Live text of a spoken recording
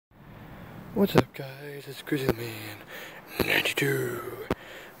What's up, guys? It's Grizzly Man 92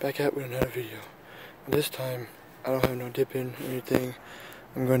 back out with another video. This time I don't have no dip in or anything.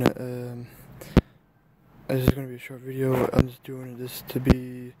 I'm gonna this is gonna be a short video. I'm just doing this to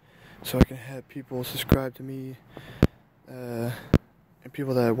be so I can have people subscribe to me, and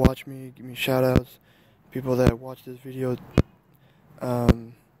people that watch me give me shout outs. People that watch this video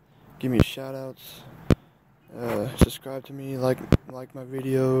give me shout outs. Subscribe to me, like my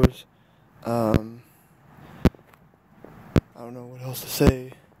videos. I don't know what else to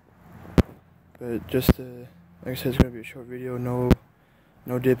say, but just like I said, it's gonna be a short video, no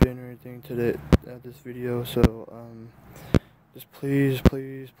dip in or anything to this video. So just please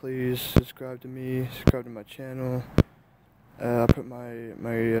subscribe to me, subscribe to my channel. I'll put my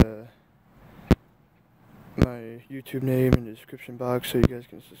YouTube name in the description box so you guys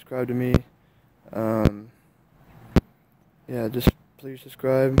can subscribe to me. Yeah, just please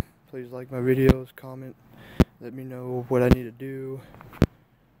subscribe. Please like my videos, comment, let me know what I need to do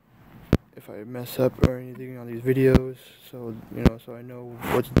if I mess up or anything on these videos, so so I know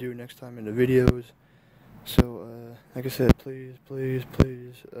what to do next time in the videos. So like I said, please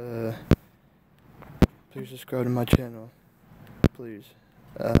subscribe to my channel, please.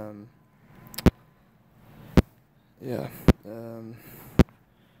 Yeah,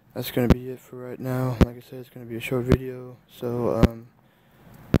 that's gonna be it for right now. Like I said, it's gonna be a short video, so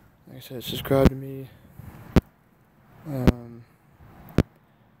like I said, subscribe to me.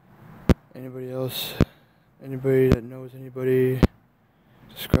 Anybody that knows anybody,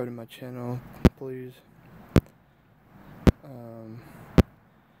 subscribe to my channel, please.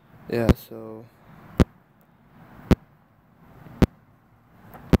 Yeah, so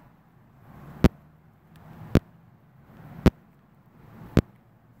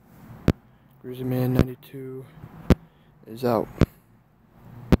Grizzly Man 92 is out.